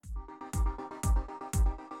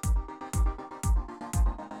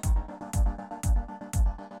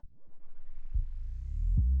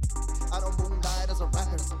I don't moonlight as a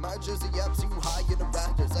rapper. My jersey up too high in the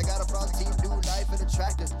rafters. I got a front team, new life and a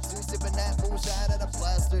tractor. Still sipping that moonshine and a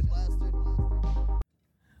plastered.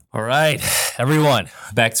 All right, everyone,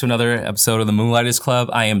 back to another episode of the Moonlighters Club.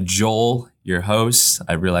 I am Joel, your host.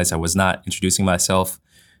 I realized I was not introducing myself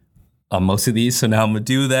on most of these, so now I'm going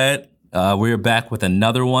to do that. We're back with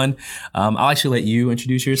another one. I'll actually let you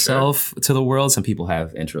introduce yourself to the world. Some people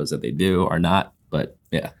have intros that they do or not, but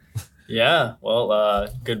yeah. Yeah, well,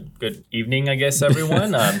 good evening, I guess,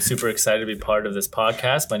 everyone. I'm super excited to be part of this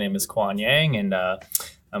podcast. My name is Kun Yang, and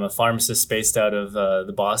I'm a pharmacist based out of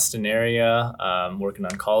the Boston area, working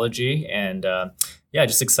in oncology. And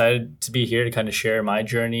just excited to be here to kind of share my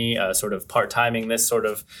journey, sort of part-timing this sort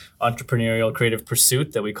of entrepreneurial creative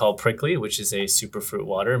pursuit that we call Pricklee, which is a superfruit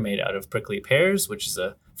water made out of prickly pears, which is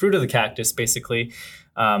a fruit of the cactus, basically,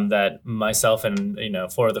 that myself and,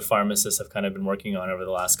 four other pharmacists have kind of been working on over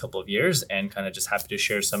the last couple of years, and kind of just happy to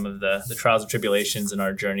share some of the trials and tribulations in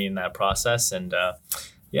our journey in that process. And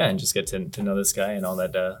and just get to know this guy and all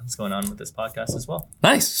that is going on with this podcast as well.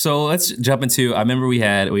 Nice. So let's jump into, I remember we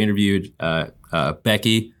interviewed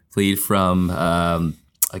Becky Fleet from, I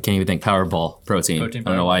can't even think, Powerball Protein. I don't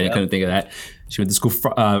know why I couldn't think of that. She went to school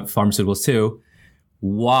for pharmaceuticals too.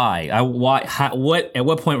 Why? At what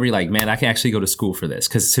point were you like, man, I can actually go to school for this?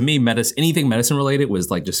 Because to me, anything medicine related was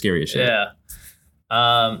like just scary as shit. Yeah.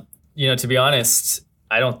 To be honest,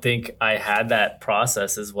 I don't think I had that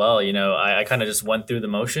process as well. I kind of just went through the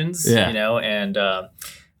motions, and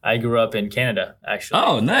I grew up in Canada, actually.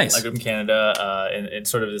 Oh, nice. I grew up in Canada in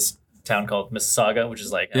sort of this town called Mississauga, which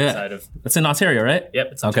is like outside of... It's in Ontario, right?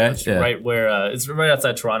 Yep. It's Ontario. It's right where... it's right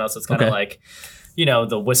outside Toronto, so it's kind of like,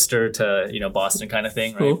 the Worcester to, Boston kind of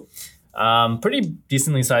thing, right? Cool. Pretty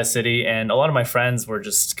decently sized city, and a lot of my friends were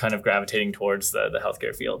just kind of gravitating towards the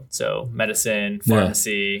healthcare field. So medicine,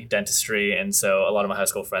 pharmacy, dentistry, and so a lot of my high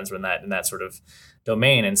school friends were in that sort of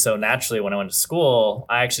domain. And so naturally, when I went to school,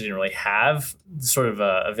 I actually didn't really have sort of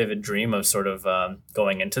a vivid dream of sort of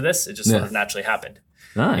going into this. It just sort of naturally happened.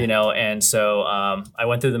 Nice. And so I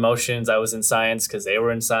went through the motions. I was in science because they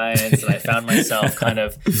were in science, and I found myself kind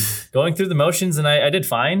of going through the motions, and I did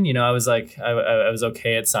fine. I was like, I was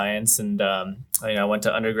okay at science, and I went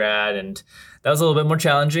to undergrad, and that was a little bit more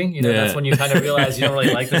challenging. That's when you kind of realize you don't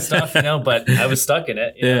really like this stuff, but I was stuck in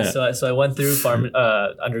it. So I went through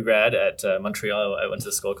undergrad at Montreal. I went to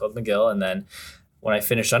a school called McGill, and then when I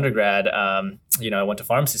finished undergrad, I went to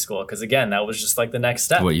pharmacy school because, again, that was just like the next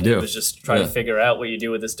step. What you do. It was just try to figure out what you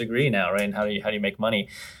do with this degree now, right? And how do you make money?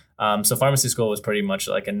 So pharmacy school was pretty much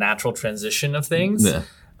like a natural transition of things. Yeah.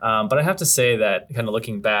 But I have to say that kind of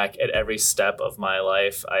looking back at every step of my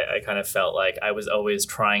life, I kind of felt like I was always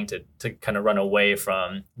trying to kind of run away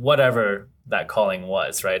from whatever that calling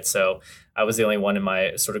was, right? So I was the only one in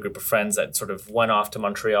my sort of group of friends that sort of went off to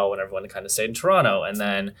Montreal when everyone kind of stayed in Toronto. And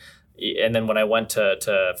then when I went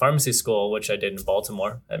to pharmacy school, which I did in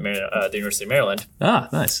Baltimore at the University of Maryland. Ah,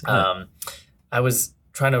 nice. I was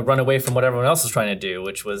trying to run away from what everyone else was trying to do,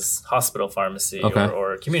 which was hospital pharmacy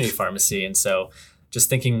or community pharmacy. And so just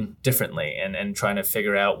thinking differently and trying to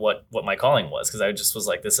figure out what my calling was, because I just was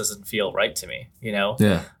like, this doesn't feel right to me,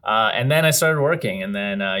 Yeah. And then I started working, and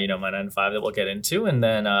then, my 9 to 5 that we'll get into, and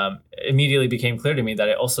then immediately became clear to me that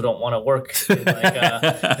I also don't want to work in like in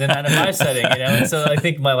a 9 to 5 setting, And so I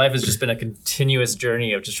think my life has just been a continuous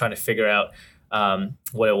journey of just trying to figure out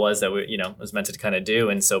what it was that we, was meant to kind of do.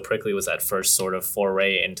 And so Pricklee was that first sort of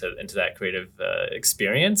foray into that creative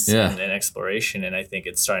experience and exploration. And I think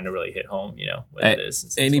it's starting to really hit home, what it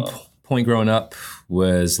is. Any point growing up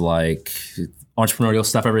was like entrepreneurial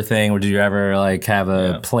stuff, everything, or did you ever like have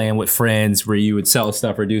a plan with friends where you would sell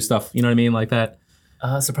stuff or do stuff, you know what I mean, like that?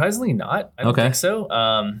 Surprisingly not. I don't think so.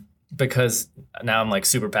 Because now I'm like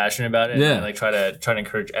super passionate about it. And I like try to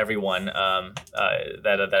encourage everyone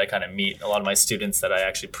that I kind of meet. A lot of my students that I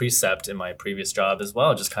actually precept in my previous job as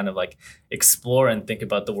well, just kind of like explore and think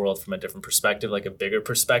about the world from a different perspective, like a bigger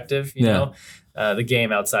perspective, you know, the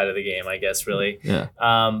game outside of the game, I guess, really. Yeah.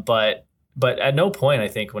 But at no point, I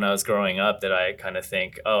think, when I was growing up that I kind of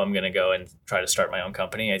think, oh, I'm going to go and try to start my own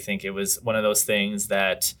company. I think it was one of those things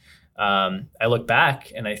that I look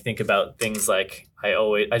back and I think about things like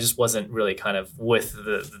I just wasn't really kind of with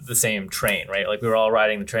the same train, right? Like we were all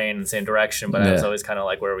riding the train in the same direction, but I was always kind of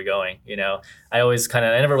like, where are we going? I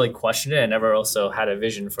never really questioned it. I never also had a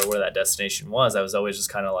vision for where that destination was. I was always just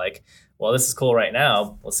kind of like, well, this is cool right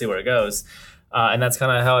now. We'll see where it goes. And that's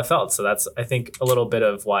kind of how I felt. So that's, I think, a little bit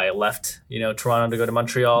of why I left, Toronto to go to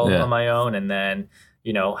Montreal on my own. And then,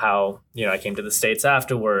 how, I came to the States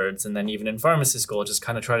afterwards. And then even in pharmacy school, just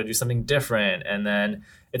kind of try to do something different. And then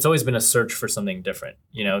it's always been a search for something different,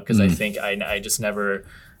 because I think I just never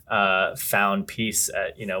found peace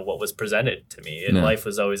at, what was presented to me. And life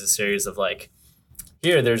was always a series of like,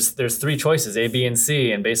 here, there's 3 choices, A, B, and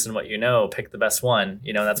C. And based on what pick the best one,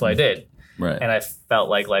 and that's what I did. Right. And I felt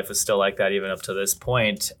like life was still like that even up to this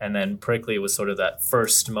point. And then Pricklee was sort of that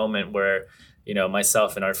first moment where,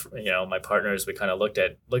 myself and our, my partners, we kind of looked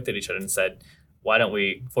at each other and said, why don't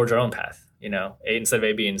we forge our own path? Instead of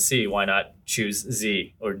A, B, and C, why not choose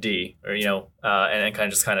Z or D or, and then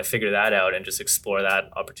kind of figure that out and just explore that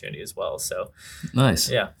opportunity as well. So nice.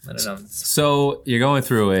 Yeah. I don't know. So you're going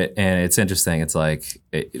through it and it's interesting. It's like,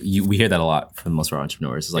 we hear that a lot from most of our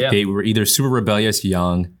entrepreneurs. It's like they were either super rebellious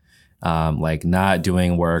young, like not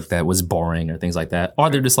doing work that was boring or things like that. Or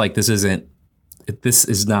they're just like, this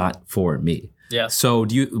is not for me. Yeah. So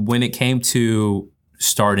when it came to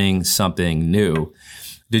starting something new,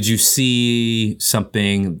 did you see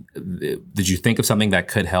something, did you think of something that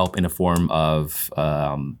could help in the form of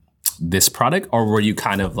this product? Or were you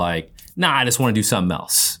kind of like, nah, I just want to do something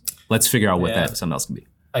else. Let's figure out what that something else can be.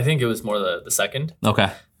 I think it was more the second. Okay.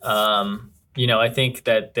 I think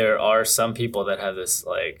that there are some people that have this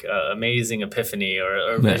like amazing epiphany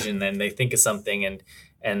or vision, and they think of something and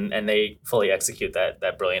they fully execute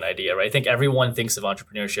that brilliant idea, right? I think everyone thinks of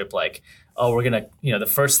entrepreneurship like, oh, we're going to, the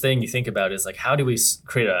first thing you think about is like, how do we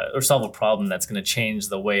create or solve a problem that's going to change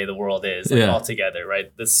the way the world is altogether,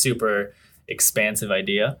 right? This super expansive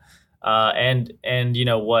idea. And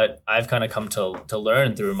what I've kind of come to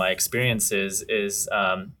learn through my experiences is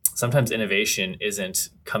sometimes innovation isn't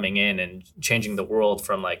coming in and changing the world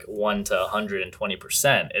from like 1 to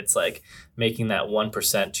 120%. It's like making that 1%,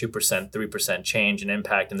 2%, 3% change and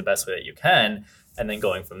impact in the best way that you can, and then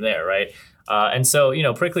going from there, right? And so,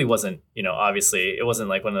 Pricklee wasn't, obviously it wasn't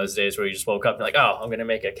like one of those days where you just woke up and like, oh, I'm going to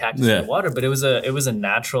make a cactus in the water. But it was a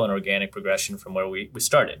natural and organic progression from where we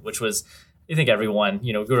started, which was, I think everyone,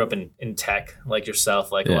 grew up in tech like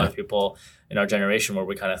yourself, like a lot of people in our generation, where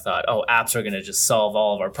we kind of thought, oh, apps are going to just solve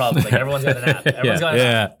all of our problems. Like everyone's got an app. Everyone's got an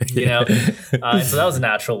app, And so that was a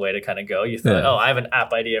natural way to kind of go. You thought, oh, I have an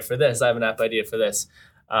app idea for this. I have an app idea for this.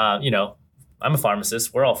 I'm a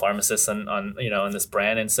pharmacist. We're all pharmacists on in this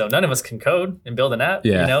brand. And so none of us can code and build an app,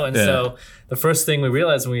 So the first thing we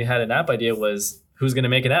realized when we had an app idea was, who's going to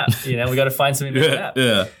make an app? We got to find somebody to make an app.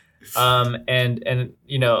 Yeah.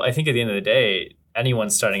 I think at the end of the day, anyone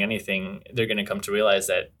starting anything, they're going to come to realize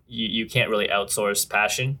that you can't really outsource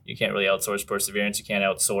passion. You can't really outsource perseverance. You can't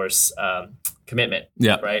outsource commitment.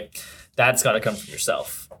 Yeah. Right. That's got to come from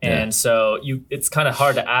yourself. And so it's kind of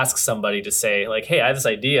hard to ask somebody to say like, hey, I have this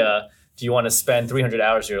idea. Do you want to spend 300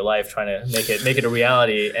 hours of your life trying to make it a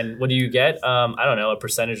reality? And what do you get? I don't know, a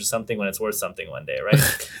percentage of something when it's worth something one day,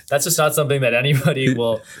 right? That's just not something that anybody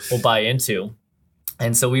will buy into.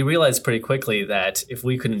 And so we realized pretty quickly that if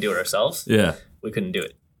we couldn't do it ourselves, we couldn't do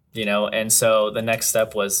it, And so the next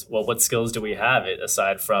step was, well, what skills do we have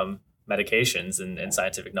aside from medications and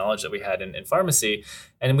scientific knowledge that we had in pharmacy?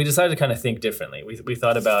 And we decided to kind of think differently. We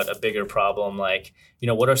thought about a bigger problem, like,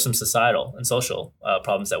 what are some societal and social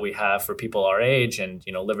problems that we have for people our age? And,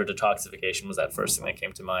 liver detoxification was that first thing that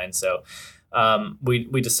came to mind. So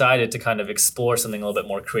we decided to kind of explore something a little bit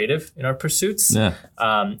more creative in our pursuits. Yeah.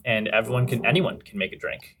 And anyone can make a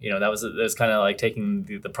drink. That was kind of like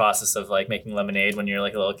taking the process of like making lemonade when you're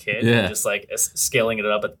like a little kid, and just like scaling it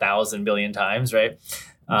up 1,000 billion times, right?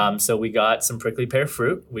 So we got some prickly pear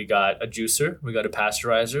fruit, we got a juicer, we got a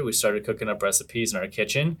pasteurizer, we started cooking up recipes in our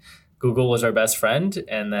kitchen. Google was our best friend.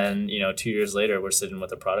 And then, 2 years later, we're sitting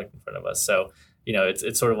with a product in front of us. So,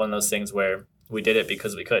 it's sort of one of those things where we did it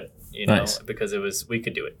because we could, Nice. because we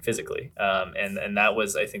could do it physically. And that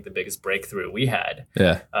was, I think, the biggest breakthrough we had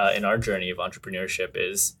in our journey of entrepreneurship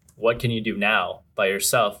is, what can you do now by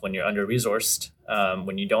yourself when you're under-resourced,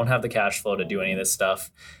 when you don't have the cash flow to do any of this stuff,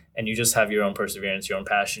 and you just have your own perseverance, your own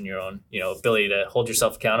passion, your own, ability to hold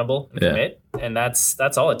yourself accountable and commit. And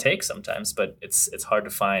that's all it takes sometimes, but it's hard to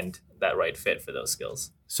find that right fit for those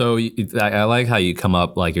skills. So I like how you come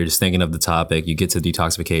up, like you're just thinking of the topic, you get to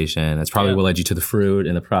detoxification. That's probably what led you to the fruit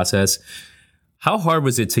in the process. How hard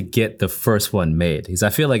was it to get the first one made? Because I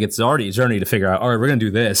feel like it's already a journey to figure out, all right, we're going to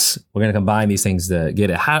do this. We're going to combine these things to get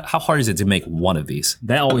it. How hard is it to make one of these?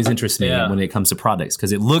 That always interests me when it comes to products,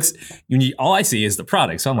 because it looks, all I see is the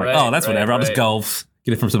product. So I'm like, that's whatever. I'll just go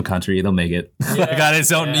get it from some country. They'll make it. I just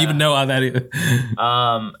don't even know how that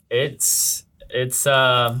is. It's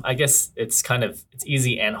I guess it's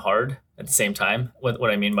easy and hard at the same time. What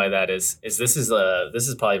I mean by that is this is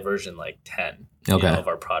probably version like 10 of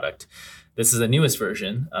our product. This is the newest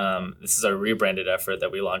version. This is our rebranded effort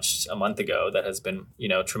that we launched a month ago that has been,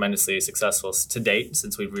 tremendously successful to date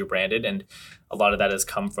since we've rebranded. And a lot of that has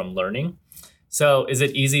come from learning. So is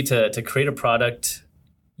it easy to create a product?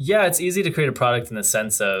 Yeah, it's easy to create a product in the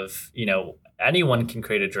sense of, anyone can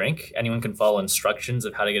create a drink. Anyone can follow instructions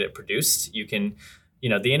of how to get it produced. You can,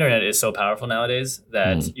 the internet is so powerful nowadays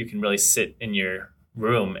that you can really sit in your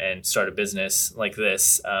room and start a business like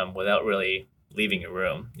this without really leaving your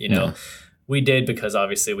room. We did because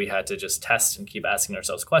obviously we had to just test and keep asking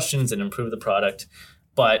ourselves questions and improve the product.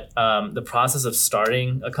 But the process of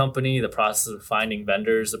starting a company, the process of finding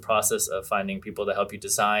vendors, the process of finding people to help you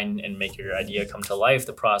design and make your idea come to life,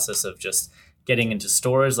 the process of just getting into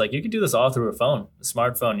stores, like you could do this all through a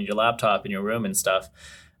smartphone, and your laptop in your room and stuff.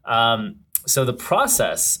 So the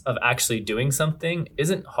process of actually doing something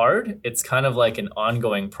isn't hard. It's kind of like an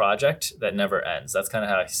ongoing project that never ends. That's kind of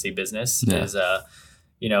how I see business is,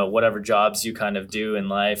 whatever jobs you kind of do in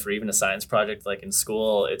life, or even a science project like in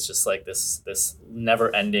school, it's just like this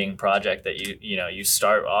never ending project that you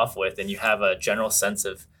start off with, and you have a general sense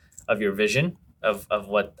of your vision of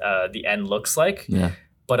what the end looks like. Yeah.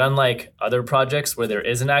 But unlike other projects where there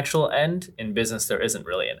is an actual end, in business there isn't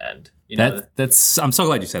really an end. I'm so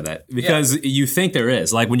glad you said that, because you think there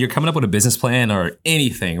is. Like when you're coming up with a business plan or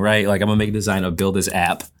anything, right? Like I'm gonna make a design or build this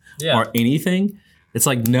app or anything. It's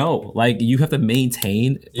like, no, like you have to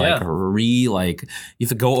maintain, you have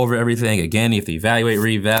to go over everything again. You have to evaluate,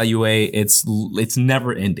 reevaluate. It's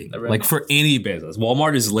never ending. Like for any business,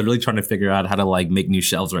 Walmart is literally trying to figure out how to like make new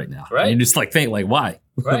shelves right now. Right. And you just like think like, why?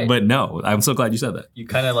 Right. But no, I'm so glad you said that. You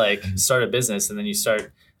kind of like start a business, and then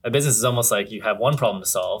a business is almost like you have one problem to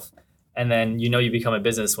solve. And then you become a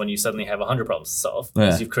business when you suddenly have 100 problems to solve,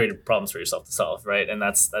 because you've created problems for yourself to solve, right? And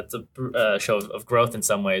that's a show of growth in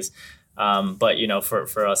some ways. But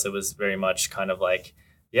for us, it was very much kind of like,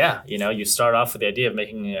 you start off with the idea of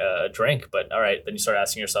making a drink, but all right, then you start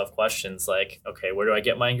asking yourself questions like, okay, where do I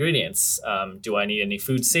get my ingredients? Do I need any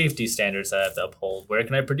food safety standards that I have to uphold? Where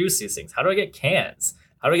can I produce these things? How do I get cans?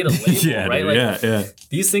 How do I get a label? Right?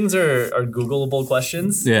 These things are Googleable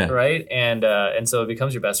questions, right? And so it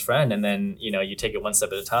becomes your best friend, and then you take it one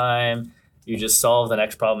step at a time. You just solve the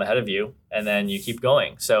next problem ahead of you, and then you keep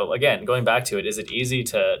going. So again, going back to it, is it easy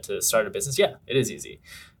to start a business? Yeah, it is easy.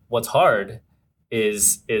 What's hard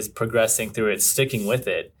is progressing through it, sticking with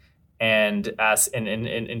it, and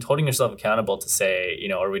holding yourself accountable to say,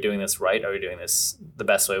 are we doing this right? Are we doing this the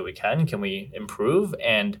best way we can? Can we improve?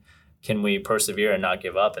 And can we persevere and not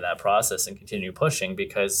give up in that process and continue pushing?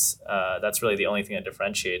 Because that's really the only thing that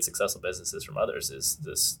differentiates successful businesses from others is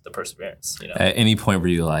the perseverance. At any point where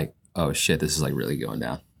you're like, oh shit, this is like really going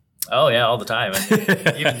down. Oh yeah, all the time.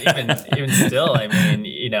 Even still, I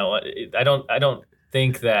mean, I don't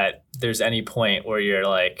think that there's any point where you're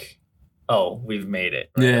like, oh, we've made it.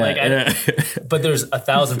 Right? But there's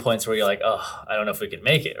 1,000 points where you're like, oh, I don't know if we can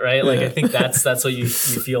make it. Right. Like I think that's what you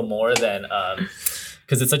feel more than,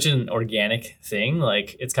 because it's such an organic thing.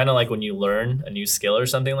 Like it's kind of like when you learn a new skill or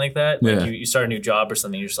something like that. Like you start a new job or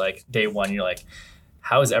something. You're just like day one, you're like,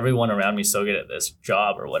 how is everyone around me so good at this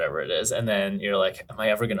job or whatever it is? And then you're like, am I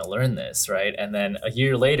ever going to learn this? Right. And then a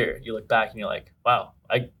year later, you look back and you're like, wow,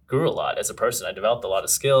 I grew a lot as a person. I developed a lot of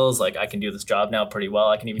skills. Like I can do this job now pretty well.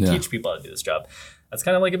 I can even teach people how to do this job. That's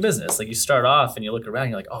kind of like a business. Like you start off and you look around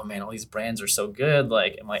and you're like, oh man, all these brands are so good.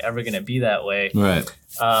 Like, am I ever going to be that way? Right.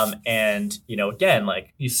 And, again,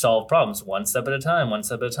 like you solve problems one step at a time.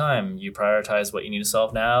 You prioritize what you need to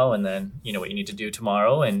solve now, and then, what you need to do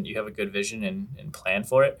tomorrow, and you have a good vision and plan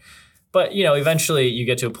for it. But, eventually you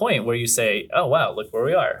get to a point where you say, oh, wow, look where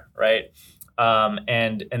we are. Right.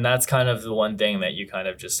 And that's kind of the one thing that you kind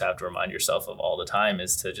of just have to remind yourself of all the time,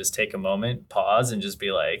 is to just take a moment, pause, and just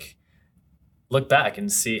be like, look back and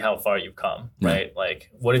see how far you've come, right? Like,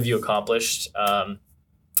 what have you accomplished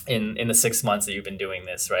in the 6 months that you've been doing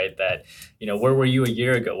this, right? That, where were you a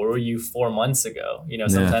year ago? Where were you 4 months ago?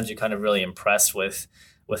 Sometimes you're kind of really impressed with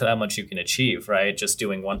how much you can achieve, right? Just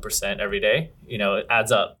doing 1% every day, it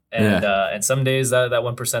adds up. And some days that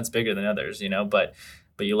 1% is bigger than others, but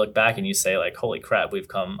you look back and you say like, holy crap, we've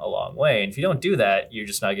come a long way. And if you don't do that, you're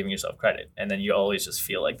just not giving yourself credit. And then you always just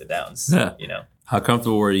feel like the downs, How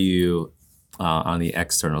comfortable were you on the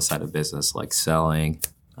external side of business, like selling,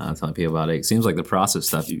 telling people about it? It seems like the process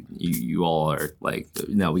stuff, you all are like,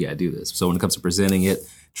 no, we got to do this. So when it comes to presenting it,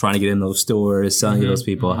 trying to get in those stores, selling to those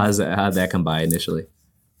people, how'd that come by initially?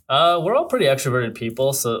 We're all pretty extroverted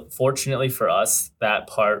people, so fortunately for us, that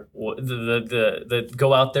part, the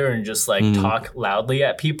go out there and just like talk loudly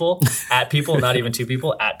at people, not even to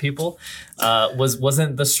people, at people,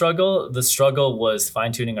 wasn't the struggle. The struggle was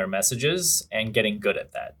fine tuning our messages and getting good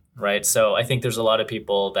at that, right? So I think there's a lot of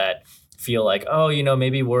people that feel like, oh,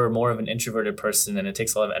 maybe we're more of an introverted person, and it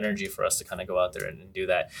takes a lot of energy for us to kind of go out there and do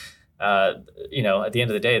that. you know, at the end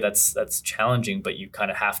of the day, that's challenging, but you kind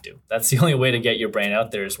of have to. That's the only way to get your brand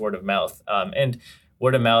out there is word of mouth. And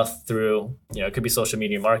word of mouth through, you know, it could be social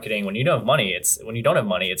media marketing. When you don't have money,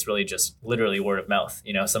 it's really just literally word of mouth.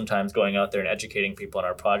 You know, sometimes going out there and educating people on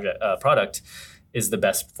our product is the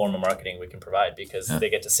best form of marketing we can provide, because they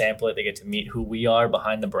get to sample it, they get to meet who we are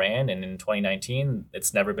behind the brand. And in 2019,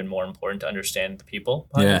 it's never been more important to understand the people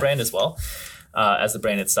behind the brand as well as the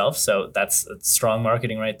brand itself. So that's strong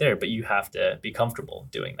marketing right there, but you have to be comfortable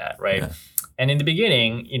doing that, right? Yeah. And in the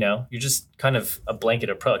beginning, you know, you're just kind of a blanket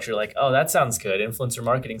approach. You're like, oh, that sounds good. Influencer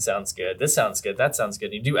marketing sounds good. This sounds good. That sounds good.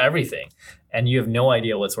 And you do everything and you have no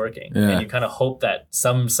idea what's working. Yeah. And you kind of hope that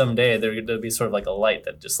someday there'll be sort of like a light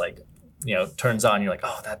that just like, you know, turns on. You're like,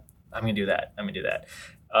 oh, I'm going to do that. I'm going to do that.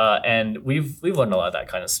 And we've learned a lot of that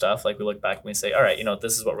kind of stuff. Like we look back and we say, all right, you know,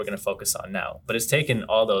 this is what we're going to focus on now. But it's taken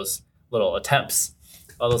all those little attempts,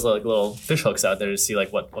 all those like little fish hooks out there to see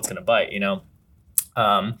like what's going to bite, you know?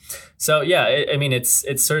 So yeah, I mean, it's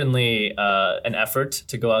certainly an effort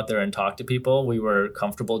to go out there and talk to people. We were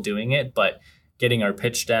comfortable doing it, but getting our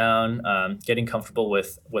pitch down, getting comfortable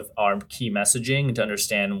with our key messaging to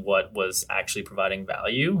understand what was actually providing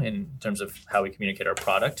value in terms of how we communicate our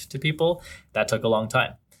product to people, that took a long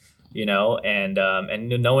time, you know, and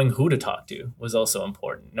knowing who to talk to was also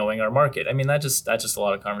important. Knowing our market. I mean, that's just a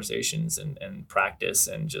lot of conversations and practice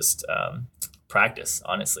and just practice,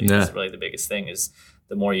 honestly. Yeah. That's really the biggest thing. Is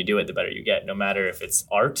the more you do it, the better you get. No matter if it's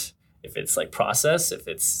art, if it's like process, if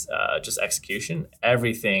it's just execution,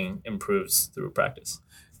 everything improves through practice.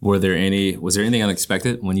 Was there anything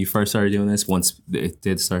unexpected when you first started doing this? Once it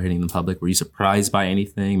did start hitting the public, were you surprised by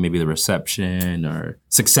anything? Maybe the reception or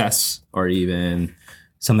success, or even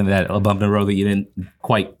something a bump in the road that you didn't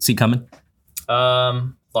quite see coming?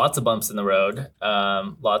 Lots of bumps in the road.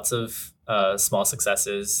 Lots of small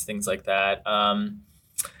successes, things like that.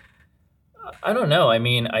 I don't know. I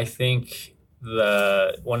mean, I think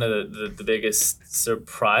one of the biggest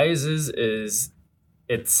surprises is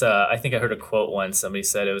it's. I think I heard a quote once. Somebody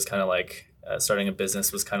said it was kind of like starting a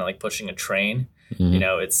business was kind of like pushing a train. Mm-hmm. You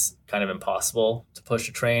know, it's kind of impossible to push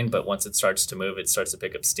a train, but once it starts to move, it starts to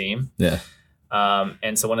pick up steam. Yeah.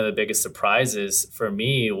 And so one of the biggest surprises for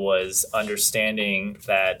me was understanding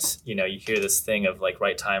that, you know, you hear this thing of like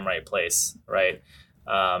right time, right place, right?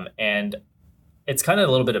 And it's kind of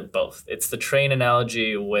a little bit of both. It's the train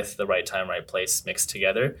analogy with the right time, right place mixed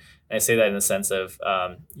together. And I say that in the sense of,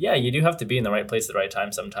 yeah, you do have to be in the right place at the right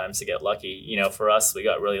time sometimes to get lucky. You know, for us, we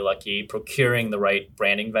got really lucky procuring the right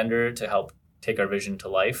branding vendor to help take our vision to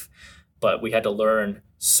life. But we had to learn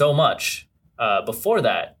so much before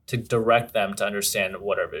that to direct them to understand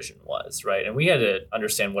what our vision was, right? And we had to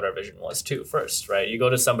understand what our vision was too first, right? You go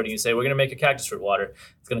to somebody and you say, we're going to make a cactus fruit water.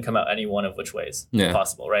 It's going to come out any one of which ways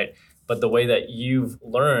possible, right? But the way that you've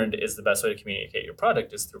learned is the best way to communicate your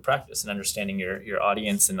product is through practice and understanding your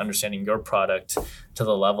audience and understanding your product to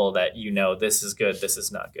the level that you know this is good, this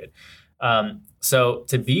is not good. So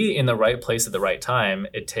to be in the right place at the right time,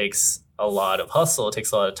 it takes a lot of hustle, it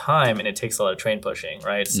takes a lot of time, and it takes a lot of train pushing,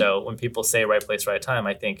 right? Mm-hmm. So when people say right place, right time,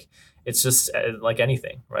 I think it's just like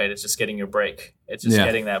anything, right? It's just getting your break. It's just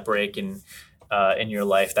getting that break in your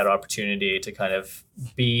life, that opportunity to kind of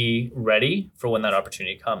be ready for when that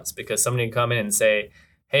opportunity comes. Because somebody can come in and say,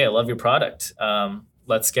 hey, I love your product.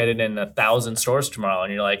 Let's get it in 1,000 stores tomorrow.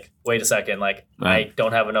 And you're like, wait a second, like I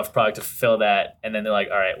don't have enough product to fulfill that. And then they're like,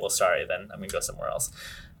 all right, well, sorry, then I'm gonna go somewhere else.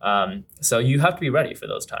 So you have to be ready for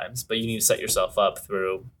those times, but you need to set yourself up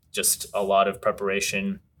through just a lot of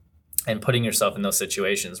preparation and putting yourself in those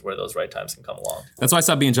situations where those right times can come along. That's why I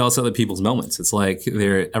stopped being jealous of other people's moments. It's like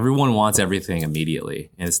everyone wants everything immediately,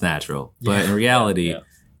 and it's natural. But in reality,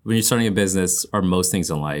 when you're starting a business or most things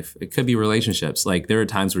in life, it could be relationships. Like there are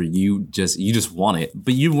times where you just want it,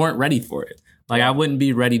 but you weren't ready for it. Like I wouldn't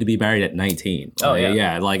be ready to be married at 19.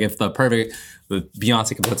 Like if the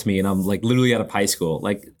Beyonce could put to me and I'm like literally out of high school,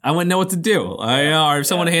 like I wouldn't know what to do. Or if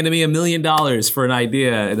someone handed me $1 million for an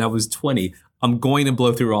idea and I was 20, I'm going to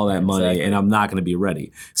blow through all that money and I'm not going to be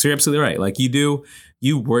ready. So you're absolutely right. Like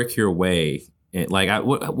you work your way. Like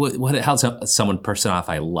how does someone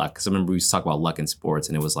personify luck? Because I remember we used to talk about luck in sports,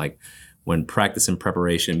 and it was like when practice and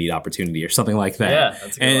preparation meet opportunity or something like that. Yeah,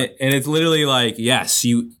 that's a good one. And it's literally like, yes,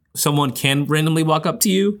 someone can randomly walk up to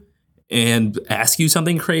you and ask you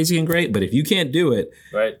something crazy and great, but if you can't do it,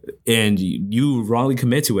 right, and you wrongly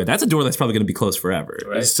commit to it, that's a door that's probably going to be closed forever.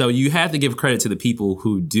 Right. So you have to give credit to the people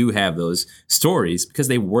who do have those stories because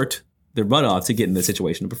they worked their butt off to get in the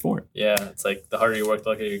situation to perform. Yeah, it's like the harder you work, the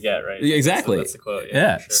luckier you get, right? Exactly. That's the quote.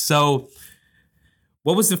 Yeah. Sure. So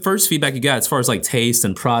what was the first feedback you got as far as like taste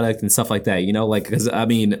and product and stuff like that? You know, like, because I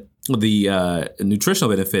mean, the nutritional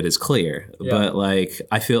benefit is clear, but like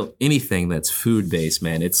I feel anything that's food based,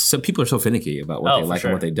 man, it's some people are so finicky about what they like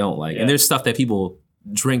and what they don't like, and there's stuff that people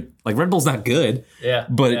drink, like Red Bull's not good,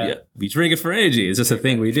 but we drink it for energy. It's just a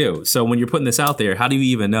thing we do. So when you're putting this out there, how do you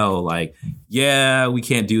even know, like, we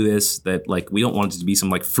can't do this, that like we don't want it to be some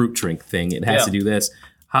like fruit drink thing, it has to do this?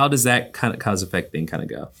 How does that kind of cause effect thing kind of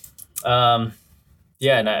go?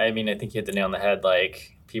 And I mean, I think you hit the nail on the head.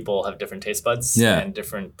 Like, people have different taste buds and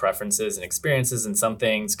different preferences and experiences, and some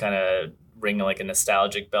things kind of ring like a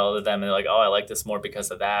nostalgic bell to them, and they're like, oh, I like this more because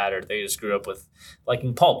of that, or they just grew up with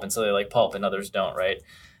liking pulp and so they like pulp and others don't, right?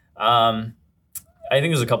 I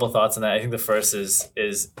think there's a couple of thoughts on that. I think the first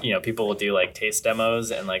is people will do like taste demos,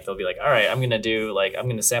 and like they'll be like, all right, I'm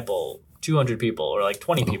gonna sample 200 people or like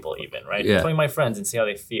 20 people even, right? 20 of my friends, and see how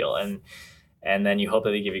they feel, and then you hope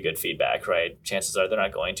that they give you good feedback, right? Chances are they're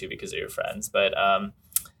not going to, because they're your friends, but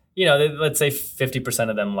let's say 50%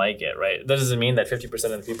 of them like it, right? That doesn't mean that 50%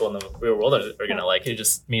 of the people in the real world are going to like it. It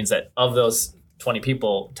just means that of those 20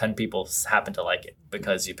 people, 10 people happen to like it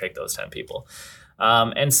because you picked those 10 people.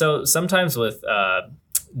 And so sometimes with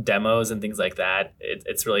demos and things like that,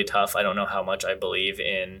 it's really tough. I don't know how much I believe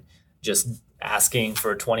in just asking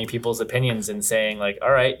for 20 people's opinions and saying like,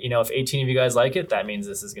 all right, if 18 of you guys like it, that means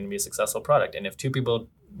this is going to be a successful product. And if two people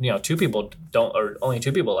don't, or only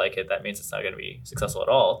 2 people like it, that means it's not going to be successful at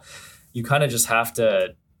all. You kind of just have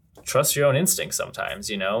to trust your own instincts sometimes.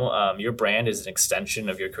 Your brand is an extension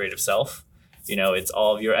of your creative self. It's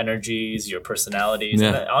all of your energies, your personalities.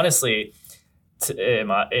 And honestly,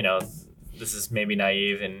 this is maybe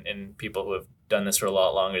naive in people who have done this for a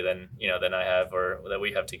lot longer than I have, or that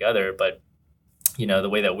we have together. But the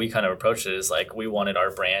way that we kind of approached it is like, we wanted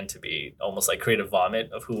our brand to be almost like creative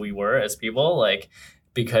vomit of who we were as people, like,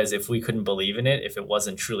 because if we couldn't believe in it, if it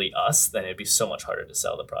wasn't truly us, then it'd be so much harder to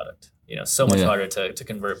sell the product, so much harder to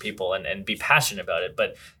convert people and be passionate about it.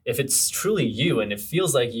 But if it's truly you and it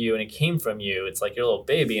feels like you and it came from you, it's like your little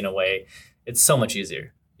baby in a way, it's so much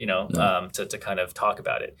easier, to kind of talk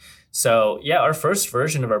about it. So our first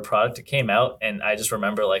version of our product, it came out, and I just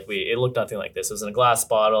remember like it looked nothing like this. It was in a glass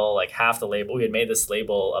bottle, like half the label. We had made this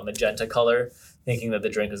label a magenta color, thinking that the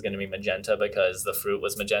drink was going to be magenta because the fruit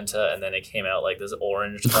was magenta, and then it came out like this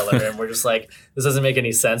orange color, and we're just like, this doesn't make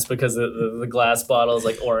any sense because the glass bottle is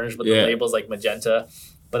like orange, but the label's like magenta.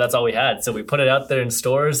 But that's all we had. So we put it out there in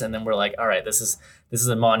stores, and then we're like, all right, this is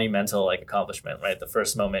a monumental like accomplishment, right? The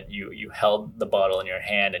first moment you held the bottle in your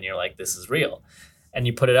hand and you're like, this is real. And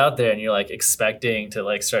you put it out there and you're like expecting to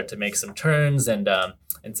like start to make some turns and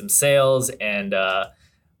some sales. And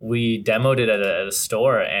we demoed it at a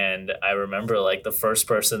store, and I remember like the first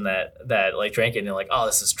person that like drank it, and they're like, oh,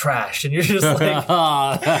 this is trash. And you're just like,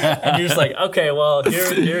 okay, well,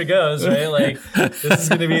 here it goes, right? Like, this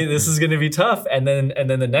is gonna be tough. And then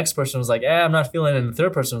the next person was like, I'm not feeling it. And the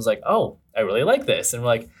third person was like, oh, I really like this. And we're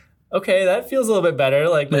like, okay, that feels a little bit better.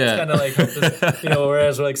 Like, that's kind of like, this,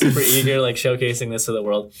 whereas we're like super eager, like showcasing this to the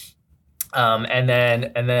world. And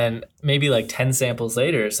then maybe like 10 samples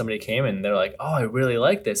later, somebody came and they're like, oh, I really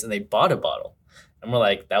like this. And they bought a bottle, and we're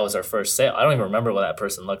like, that was our first sale. I don't even remember what that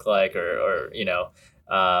person looked like or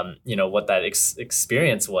what that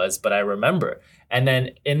experience was, but I remember. And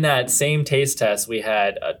then in that same taste test, we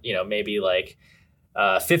had, maybe like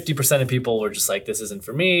 50% of people were just like, this isn't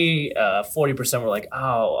for me. 40% were like,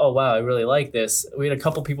 oh, wow, I really like this. We had a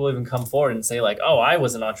couple people even come forward and say like, oh, I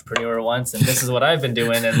was an entrepreneur once, and this is what I've been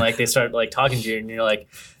doing. And like, they start like talking to you, and you're like,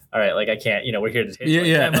 all right, like I can't, we're here to take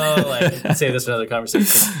demo, like save this for another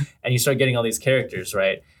conversation. And you start getting all these characters,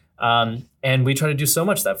 right? And we try to do so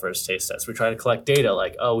much that first taste test. We try to collect data,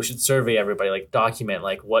 like, oh, we should survey everybody, like document,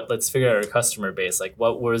 like let's figure out our customer base. Like,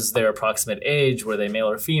 what was their approximate age? Were they male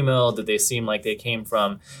or female? Did they seem like they came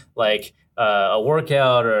from like a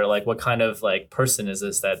workout, or like what kind of like person is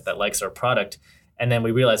this that likes our product? And then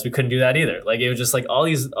we realized we couldn't do that either. Like, it was just like all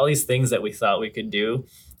these things that we thought we could do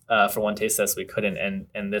for one taste test, we couldn't.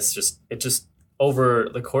 And this just over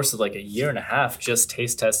the course of like a year and a half, just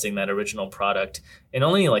taste testing that original product in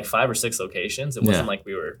only like 5 or 6 locations. It wasn't like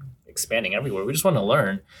we were expanding everywhere. We just wanted to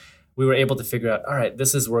learn. We were able to figure out, all right,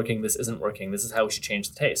 this is working, this isn't working, this is how we should change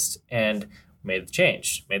the taste. And made the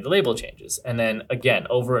change, made the label changes. And then again,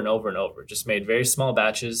 over and over and over, just made very small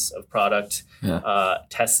batches of product,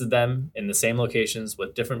 tested them in the same locations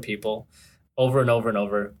with different people over and over and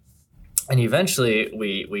over. And eventually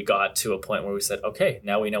we got to a point where we said, okay,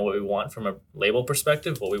 now we know what we want from a label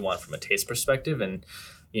perspective, what we want from a taste perspective. And,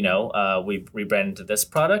 we rebranded this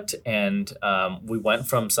product, and we went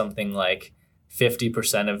from something like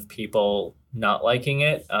 50% of people not liking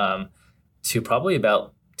it to probably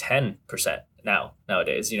about 10%.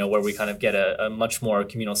 nowadays, where we kind of get a much more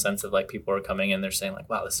communal sense of like people are coming in, they're saying like,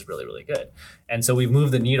 wow, this is really, really good. And so we've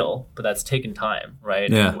moved the needle, but that's taken time, right?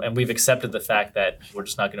 Yeah. And we've accepted the fact that we're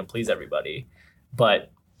just not going to please everybody.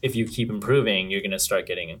 But if you keep improving, you're going to start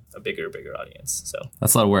getting a bigger audience. So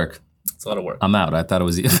that's a lot of work. It's a lot of work. I'm out. I thought it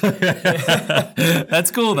was That's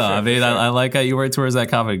cool though. I mean, I like how you work towards that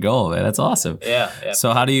common goal, man. That's awesome. Yeah.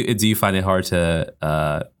 So how do you find it hard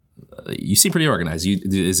to, you seem pretty organized.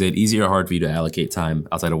 Is it easy or hard for you to allocate time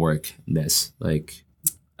outside of work in this? Like,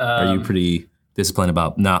 are you pretty disciplined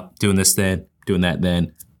about not doing this then, doing that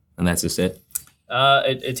then, and that's just it?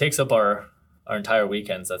 It takes up our entire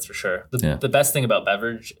weekends, that's for sure. The best thing about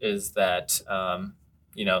beverage is that,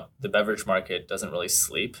 the beverage market doesn't really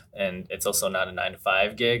sleep, and it's also not a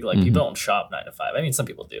 9-to-5 gig. Like people don't shop 9 to 5. I mean, some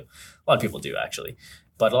people do. A lot of people do actually,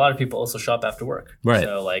 but a lot of people also shop after work. Right.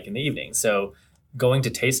 So like in the evening. So going to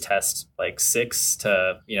taste test like 6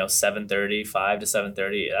 to 7:30, 5 to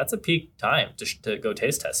 7:30. That's a peak time to go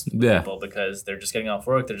taste test with people because they're just getting off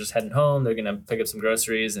work. They're just heading home. They're gonna pick up some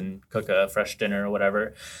groceries and cook a fresh dinner or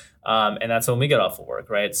whatever. And that's when we get off of work,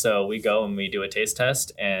 right? So we go and we do a taste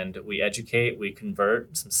test and we educate, we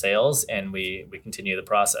convert some sales, and we continue the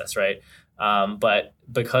process, right? But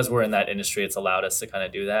because we're in that industry, it's allowed us to kind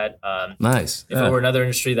of do that. Nice. If it were another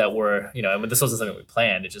industry that were, this wasn't something we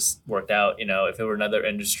planned, it just worked out. If it were another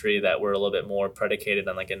industry that were a little bit more predicated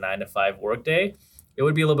on like a 9 to 5 workday, it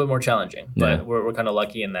would be a little bit more challenging. But we're kind of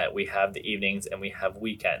lucky in that we have the evenings and we have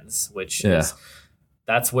weekends, which is...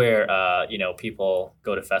 That's where, people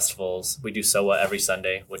go to festivals. We do SOA every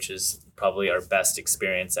Sunday, which is probably our best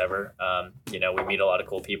experience ever. We meet a lot of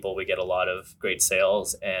cool people. We get a lot of great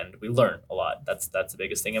sales and we learn a lot. That's the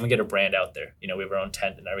biggest thing. And we get a brand out there. We have our own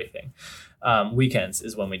tent and everything. Weekends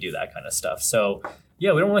is when we do that kind of stuff. So, we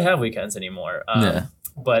don't really have weekends anymore.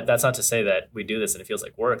 But that's not to say that we do this and it feels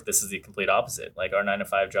like work. This is the complete opposite. Like our 9 to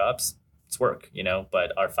 5 jobs, it's work,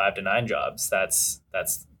 but our 5 to 9 jobs, that's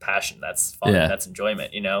passion, that's fun, that's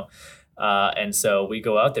enjoyment, and so we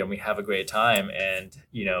go out there and we have a great time, and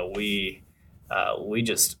we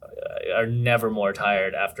just are never more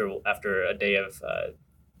tired after a day of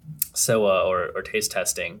SOA or taste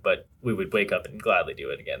testing, but we would wake up and gladly do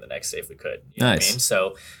it again the next day if we could. You know what I mean?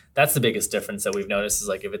 So that's the biggest difference that we've noticed is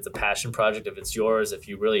like if it's a passion project, if it's yours, if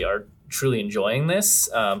you really are truly enjoying this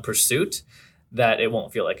pursuit, that it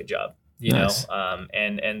won't feel like a job.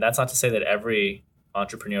 And that's not to say that every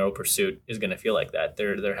entrepreneurial pursuit is going to feel like that.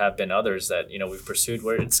 There have been others that, we've pursued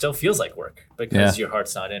where it still feels like work because your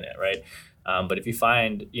heart's not in it. Right. But if you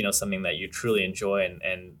find, something that you truly enjoy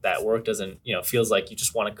and that work doesn't, feels like you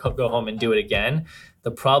just want to go home and do it again.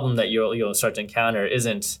 The problem that you'll start to encounter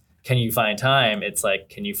isn't, can you find time? It's like,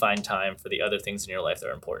 can you find time for the other things in your life that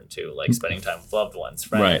are important too? Like spending time with loved ones,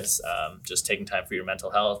 friends, just taking time for your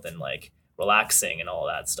mental health and like relaxing and all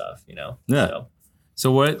that stuff,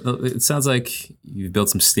 So what, it sounds like you've built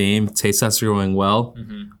some steam, taste tests are going well.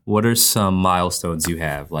 Mm-hmm. What are some milestones you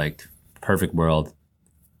have, like perfect world,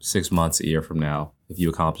 6 months, a year from now, if you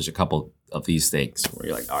accomplish a couple of these things where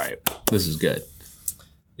you're like, all right, this is good?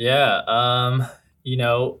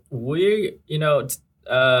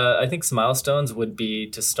 I think some milestones would be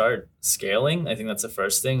to start scaling. I think that's the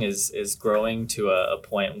first thing is growing to a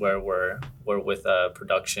point where we're with a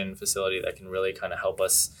production facility that can really kind of help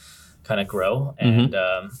us kind of grow. And,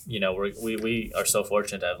 we are so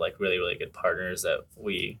fortunate to have like really, really good partners that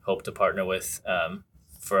we hope to partner with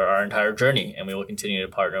for our entire journey. And we will continue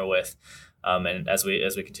to partner with and as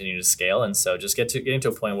we continue to scale. And so just getting to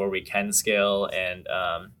a point where we can scale and,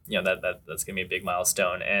 that's going to be a big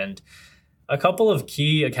milestone. And a couple of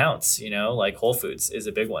key accounts, like Whole Foods is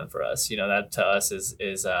a big one for us. That to us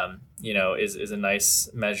is a nice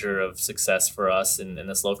measure of success for us in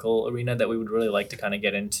this local arena that we would really like to kind of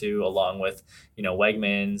get into, along with,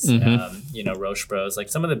 Wegmans, Roche Bros, like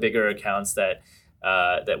some of the bigger accounts that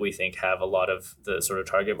we think have a lot of the sort of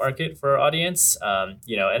target market for our audience,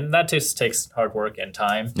 and that takes hard work and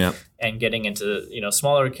time. Yep. And getting into,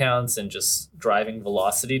 smaller accounts and just driving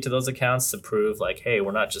velocity to those accounts to prove like, hey,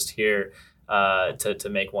 we're not just here to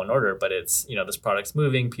make one order, but it's, this product's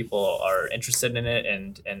moving, people are interested in it,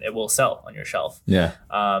 and it will sell on your shelf. Yeah.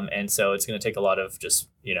 And so it's going to take a lot of just,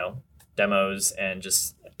 demos and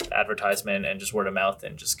just advertisement and just word of mouth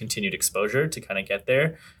and just continued exposure to kind of get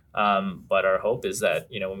there. But our hope is that,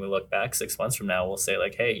 when we look back 6 months from now, we'll say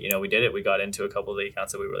like, hey, we did it. We got into a couple of the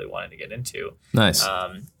accounts that we really wanted to get into. Nice.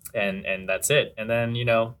 And that's it. And then,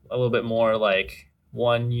 a little bit more like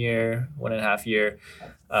 1 year, 1.5 year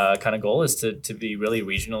kind of goal is to be really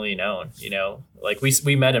regionally known. Like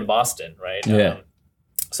we met in Boston, right? Yeah.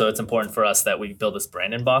 So it's important for us that we build this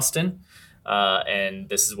brand in Boston. And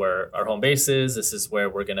this is where our home base is. This is where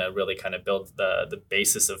we're going to really kind of build the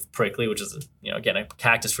basis of Pricklee, which is, again, a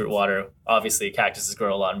cactus fruit water. Obviously, cactuses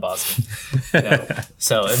grow a lot in Boston.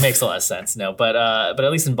 So it makes a lot of sense. But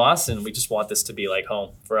at least in Boston, we just want this to be like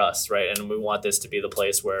home for us, right? And we want this to be the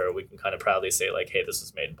place where we can kind of proudly say like, hey, this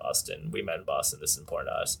was made in Boston. We met in Boston. This is important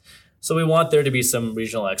to us. So we want there to be some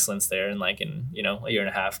regional excellence there. And like in, a year and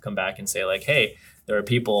a half, come back and say like, hey, there are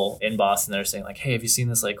people in Boston that are saying like, hey, have you seen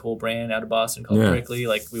this like cool brand out of Boston called Pricklee?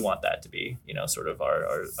 Like we want that to be, sort of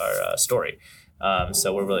our story.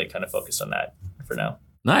 So we're really kind of focused on that for now.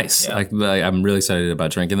 Nice. Yeah. I'm really excited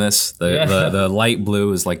about drinking this. The light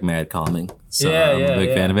blue is like mad calming. So I'm a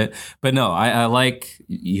big fan of it. But no, I like,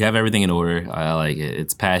 you have everything in order. I like it.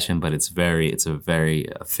 It's passion, but it's a very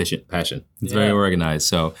efficient passion. It's very organized.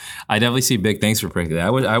 So I definitely see big thanks for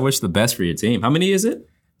Pricklee. I wish the best for your team. How many is it?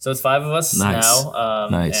 So it's 5 of us now.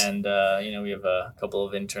 Nice. And, we have a couple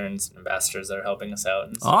of interns and ambassadors that are helping us out.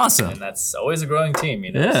 And awesome. And that's always a growing team,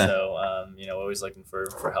 Yeah. So, always looking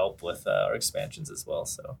for help with our expansions as well.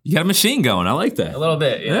 So you got a machine going. I like that. A little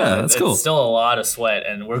bit. That's cool. It's still a lot of sweat,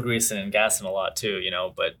 and we're greasing and gassing a lot too,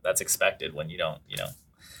 but that's expected when you don't,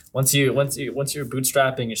 Once you're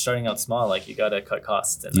bootstrapping, you're starting out small, like you got to cut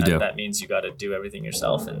costs, and that means you got to do everything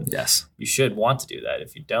yourself. And you should want to do that.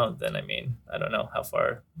 If you don't, then I don't know how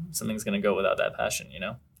far something's going to go without that passion,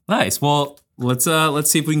 Nice. Well, let's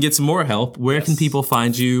see if we can get some more help. Where can people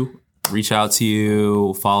find you, reach out to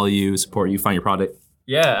you, follow you, support you, find your product?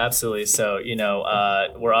 Yeah, absolutely. So,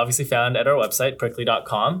 we're obviously found at our website,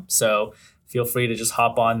 pricklee.com. So feel free to just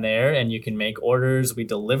hop on there and you can make orders. We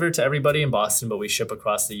deliver to everybody in Boston, but we ship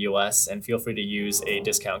across the US, and feel free to use a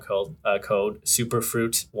discount code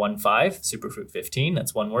Superfruit15, Superfruit15,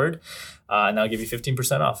 that's one word. And that'll give you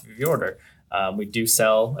 15% off of your order. We do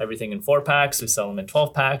sell everything in 4-packs. We sell them in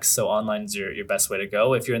 12-packs. So online is your best way to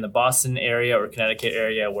go. If you're in the Boston area or Connecticut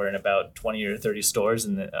area, we're in about 20 or 30 stores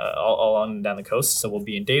all along and down the coast. So we'll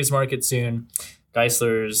be in Dave's Market soon,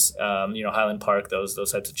 Geisler's, Highland Park, those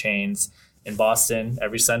types of chains. In Boston,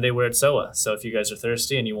 every Sunday we're at SOA. So if you guys are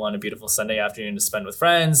thirsty and you want a beautiful Sunday afternoon to spend with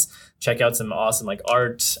friends, check out some awesome like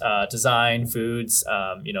art, design, foods.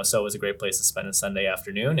 SOA is a great place to spend a Sunday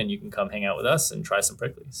afternoon, and you can come hang out with us and try some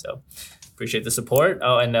Pricklee. So appreciate the support.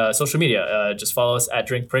 Oh, and social media, just follow us at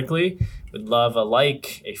Drink Pricklee. Would love a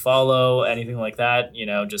like, a follow, anything like that.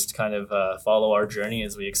 Just kind of follow our journey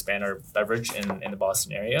as we expand our beverage in the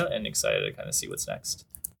Boston area, and excited to kind of see what's next.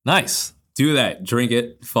 Nice. Do that. Drink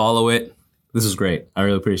it. Follow it. This is great. I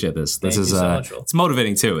really appreciate this. Thank you so much, Will. It's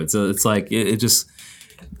motivating too. It's like it just,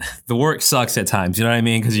 the work sucks at times. You know what I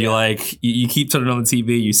mean? Because you're like, you keep turning on the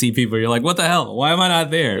TV, you see people, you're like, what the hell? Why am I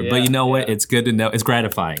not there? But you know what? It's good to know. It's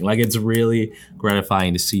gratifying. Like it's really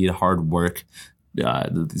gratifying to see the hard work,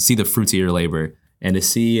 see the fruits of your labor, and to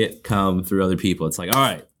see it come through other people. It's like, all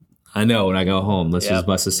right, I know when I go home, let's just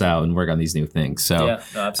bust this out and work on these new things. So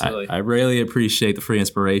absolutely. I really appreciate the free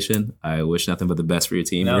inspiration. I wish nothing but the best for your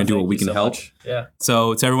team. We're going to do what we can help. Much. Yeah.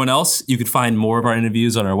 So to everyone else, you can find more of our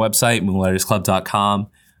interviews on our website, moonlightersclub.com.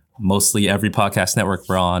 Mostly every podcast network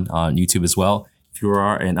we're on YouTube as well. If you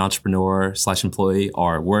are an entrepreneur/employee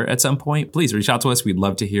or were at some point, please reach out to us. We'd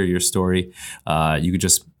love to hear your story. You could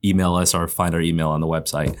just email us or find our email on the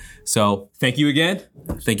website. So thank you again.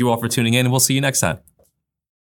 Thank you all for tuning in, and we'll see you next time.